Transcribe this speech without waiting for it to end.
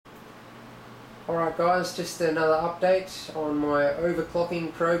Alright guys, just another update on my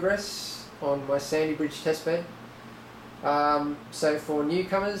overclocking progress on my Sandybridge testbed. So for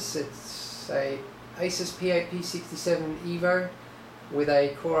newcomers, it's a Asus P8P67 Evo with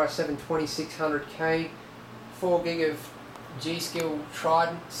a Core i7 2600K, 4GB of G-Skill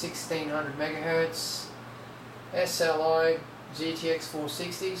Trident 1600 MHz, SLI GTX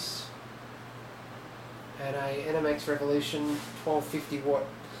 460s, and a NMX Revolution 1250 watt.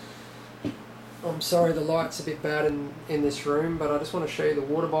 I'm sorry the light's a bit bad in this room, but I just want to show you the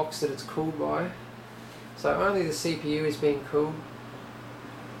water box that it's cooled by. So only the CPU is being cooled.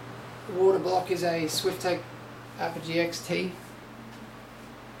 The water block is a SwiftTake Apogee XT.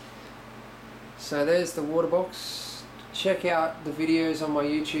 So there's the water box. Check out the videos on my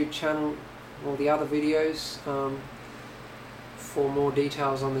YouTube channel, or the other videos, for more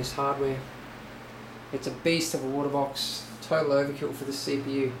details on this hardware. It's a beast of a water box, total overkill for the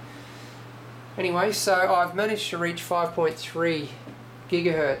CPU. Anyway, so I've managed to reach 5.3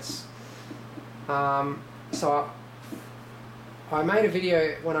 gigahertz. So I made a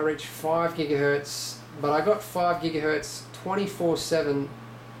video when I reached 5 gigahertz, but I got 5 gigahertz 24/7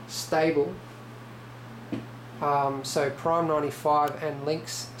 stable. So Prime 95 and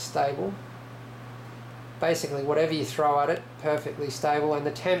LinX stable. Basically whatever you throw at it, perfectly stable, and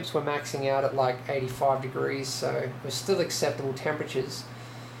the temps were maxing out at like 85 degrees, so it was still acceptable temperatures.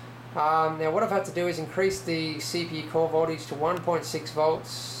 Now what I've had to do is increase the CPU core voltage to 1.6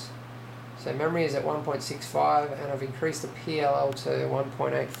 volts, so memory is at 1.65, and I've increased the PLL to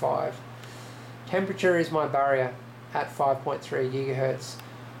 1.85. Temperature is my barrier at 5.3 gigahertz.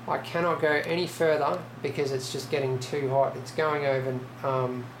 I cannot go any further because it's just getting too hot. It's going over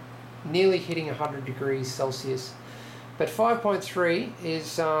nearly hitting 100 degrees Celsius. But 5.3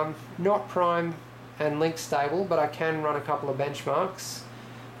 is not Prime and LinX stable, but I can run a couple of benchmarks,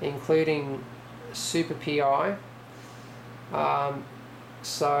 including SuperPI.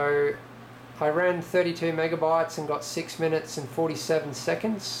 So I ran 32 megabytes and got 6 minutes and 47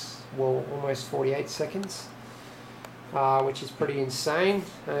 seconds, well almost 48 seconds, which is pretty insane.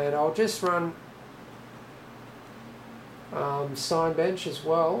 And I'll just run Cinebench as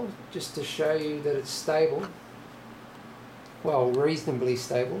well, just to show you that it's stable, well, reasonably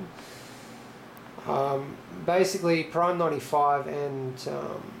stable. Basically Prime 95 and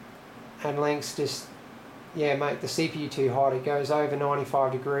LinX just make the CPU too hot. It goes over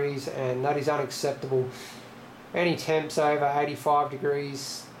 95 degrees, and that is unacceptable. Any temps over 85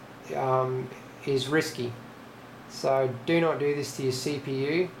 degrees is risky, so do not do this to your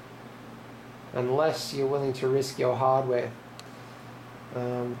CPU unless you're willing to risk your hardware.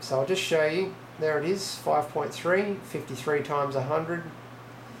 So I'll just show you. There it is, 5.3, 53 times 100.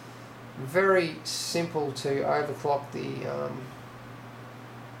 Very simple to overclock the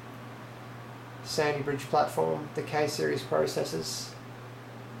Sandybridge platform, the K-series processors.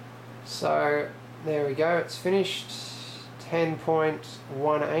 So there we go, it's finished.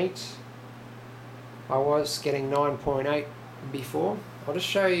 10.18. I was getting 9.8 before. I'll just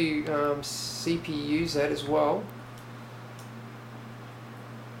show you CPUs that as well.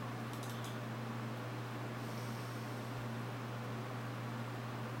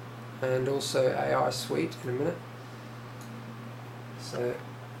 And also AI Suite in a minute. So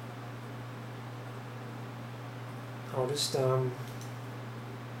I'll just run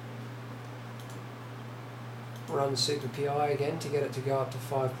SuperPI again to get it to go up to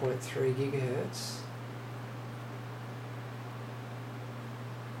 5.3 gigahertz.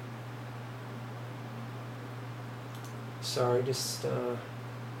 Sorry, just a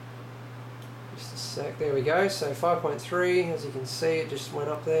sec. There we go. So 5.3, as you can see, it just went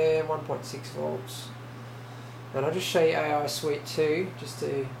up there. 1.6 volts. And I'll just show you AI Suite 2 just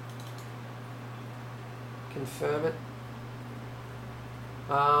to confirm it.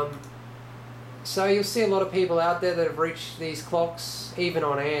 So you'll see a lot of people out there that have reached these clocks even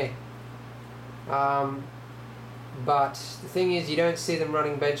on air. But the thing is, you don't see them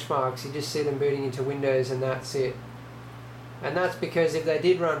running benchmarks. You just see them booting into Windows, and that's it. And that's because if they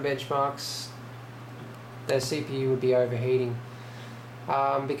did run benchmarks, their CPU would be overheating.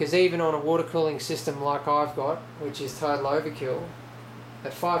 Because even on a water cooling system like I've got, which is total overkill,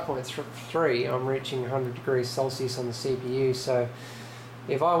 at 5.3 I'm reaching 100 degrees Celsius on the CPU. So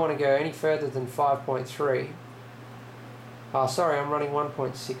if I want to go any further than 5.3, sorry, I'm running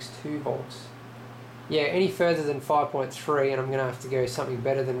 1.62 volts. Yeah, any further than 5.3 and I'm going to have to go something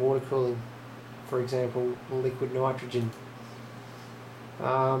better than water cooling, for example liquid nitrogen.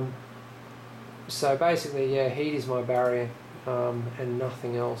 So basically, yeah, heat is my barrier, and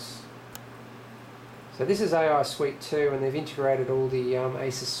nothing else. So this is AI Suite 2, and they've integrated all the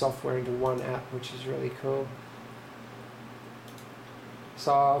Asus software into one app, which is really cool.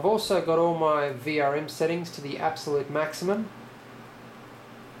 So I've also got all my VRM settings to the absolute maximum.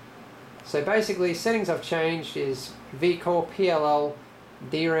 So basically, settings I've changed is VCore, PLL,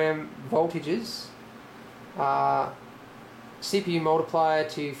 DRAM voltages, CPU multiplier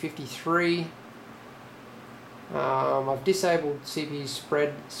to 53. I've disabled CPU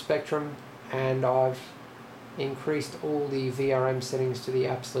spread spectrum, and I've increased all the VRM settings to the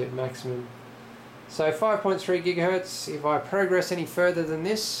absolute maximum. So 5.3 gigahertz. If I progress any further than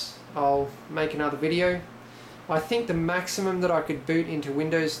this, I'll make another video. I think the maximum that I could boot into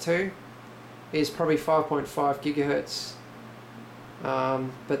Windows 2 is probably 5.5 gigahertz.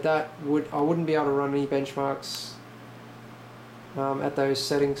 But I wouldn't be able to run any benchmarks at those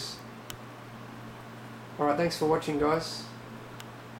settings. Alright, thanks for watching, guys.